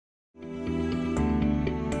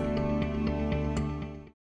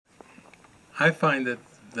I find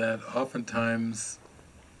that oftentimes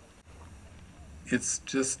it's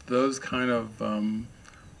just those kind of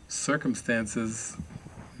circumstances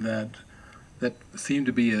that seem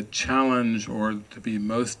to be a challenge or to be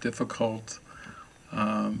most difficult,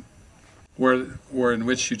 or in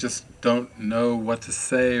which you just don't know what to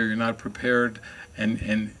say, or you're not prepared,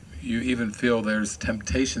 and you even feel there's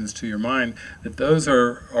temptations to your mind, that those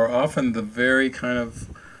are often the very kind of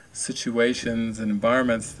situations and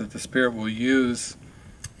environments that the Spirit will use,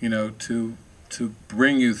 to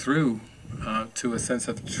bring you through to a sense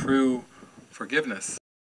of true forgiveness.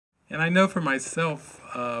 And I know for myself,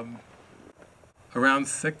 around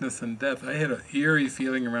sickness and death, I had an eerie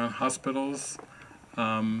feeling around hospitals.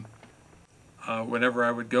 Whenever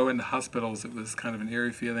I would go into hospitals, it was kind of an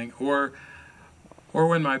eerie feeling. Or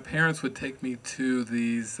when my parents would take me to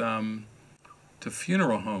these, to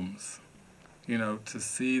funeral homes, to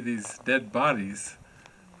see these dead bodies,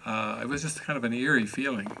 it was just kind of an eerie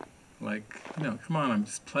feeling. Like, come on, I'm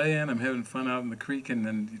just playing, I'm having fun out in the creek, and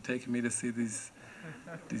then you're taking me to see these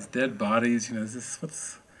dead bodies.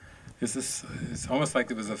 It's almost like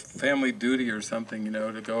it was a family duty or something,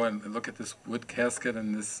 to go and look at this wood casket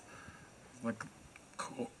and this like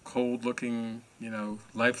cold-looking,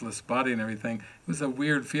 lifeless body and everything. It was a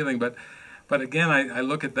weird feeling, but again, I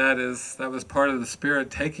look at that as that was part of the Spirit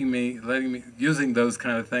taking me, using those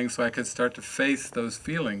kind of things so I could start to face those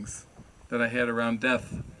feelings that I had around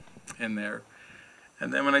death in there.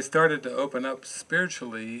 And then when I started to open up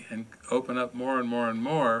spiritually and open up more and more and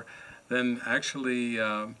more, then actually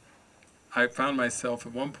I found myself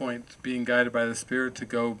at one point being guided by the Spirit to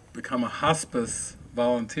go become a hospice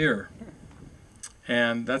volunteer.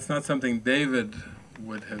 And that's not something David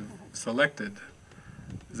would have selected.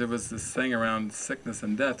 There was this thing around sickness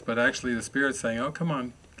and death, but actually the Spirit saying, oh, come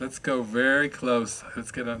on, let's go very close.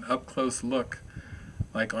 Let's get an up-close look,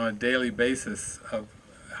 like on a daily basis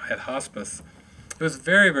at hospice. It was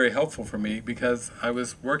very, very helpful for me because I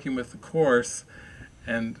was working with the Course,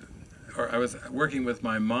 or I was working with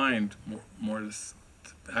my mind more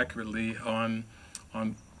accurately on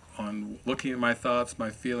looking at my thoughts, my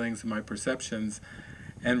feelings, and my perceptions,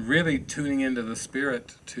 and really tuning into the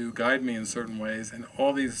Spirit to guide me in certain ways. And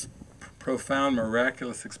all these profound,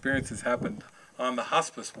 miraculous experiences happened on the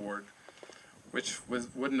hospice ward, which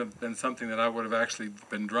wouldn't have been something that I would have actually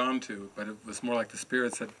been drawn to, but it was more like the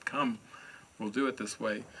Spirit said, come, we'll do it this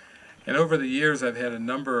way. And over the years I've had a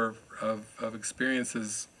number of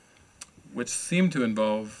experiences which seem to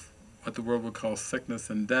involve what the world would call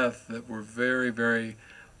sickness and death that were very, very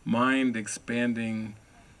mind-expanding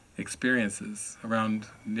experiences around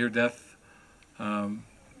near-death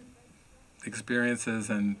experiences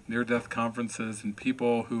and near-death conferences, and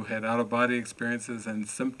people who had out-of-body experiences and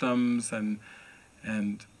symptoms and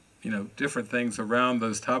different things around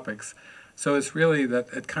those topics. So it's really that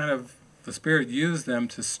the Spirit used them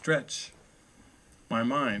to stretch my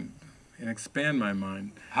mind and expand my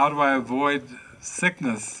mind. How do I avoid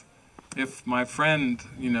sickness if my friend,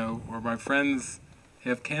 or my friends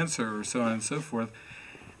have cancer or so on and so forth?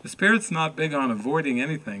 The Spirit's not big on avoiding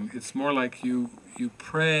anything. It's more like you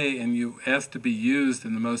pray and you ask to be used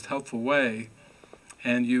in the most helpful way,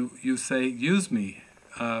 and you say, use me.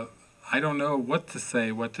 I don't know what to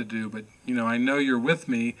say, what to do, but I know you're with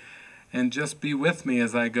me, and just be with me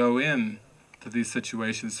as I go in to these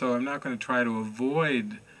situations. So I'm not going to try to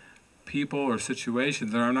avoid people or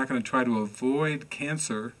situations, or I'm not going to try to avoid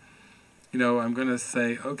cancer. I'm going to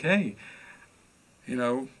say, okay,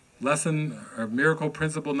 lesson or miracle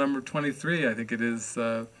principle number 23, I think it is,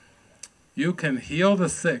 you can heal the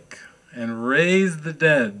sick and raise the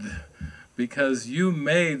dead because you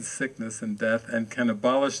made sickness and death and can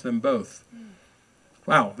abolish them both.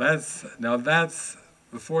 Wow, that's,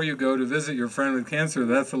 before you go to visit your friend with cancer,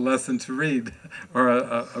 that's a lesson to read, or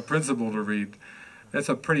a principle to read. That's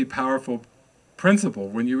a pretty powerful principle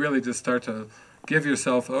when you really just start to give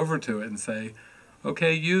yourself over to it and say,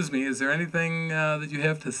 okay, use me. Is there anything that you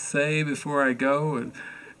have to say before I go? And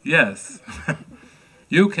yes.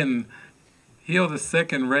 You can heal the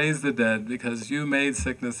sick and raise the dead because you made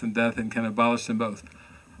sickness and death and can abolish them both.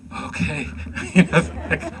 Okay.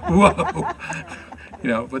 Like,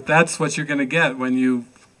 whoa. But that's what you're going to get when you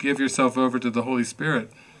give yourself over to the Holy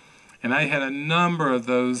Spirit. And I had a number of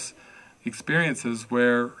those experiences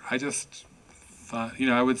where I just thought,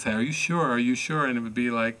 I would say, are you sure? Are you sure? And it would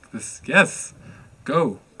be like this, yes.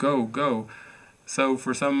 Go, go, go. So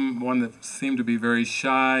for someone that seemed to be very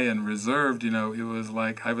shy and reserved, it was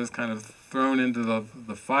like I was kind of thrown into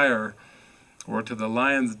the fire or to the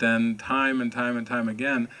lion's den time and time and time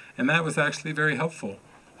again. And that was actually very helpful.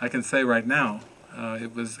 I can say right now,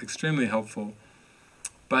 it was extremely helpful.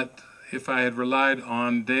 But if I had relied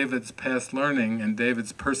on David's past learning and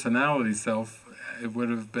David's personality self, it would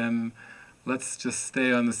have been, let's just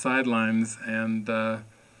stay on the sidelines and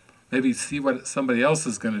maybe see what somebody else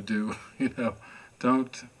is going to do.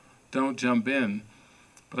 Don't jump in.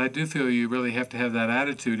 But I do feel you really have to have that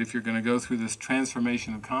attitude if you're going to go through this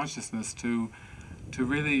transformation of consciousness to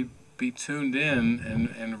really be tuned in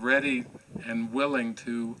and ready and willing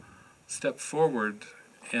to step forward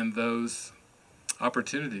in those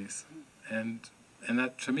opportunities. And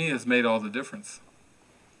that, to me, has made all the difference.